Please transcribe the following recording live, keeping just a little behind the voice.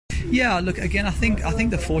Yeah, look, again, I think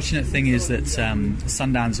the fortunate thing is that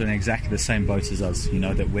Sundowns are in exactly the same boat as us.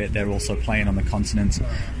 That they're also playing on the continent.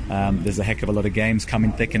 There's a heck of a lot of games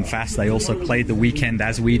coming thick and fast. They also played the weekend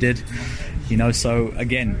as we did. So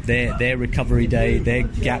again, their recovery day, their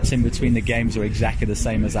gaps in between the games are exactly the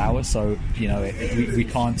same as ours. So we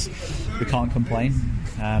can't complain.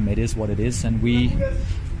 It is what it is, and we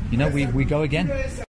go again.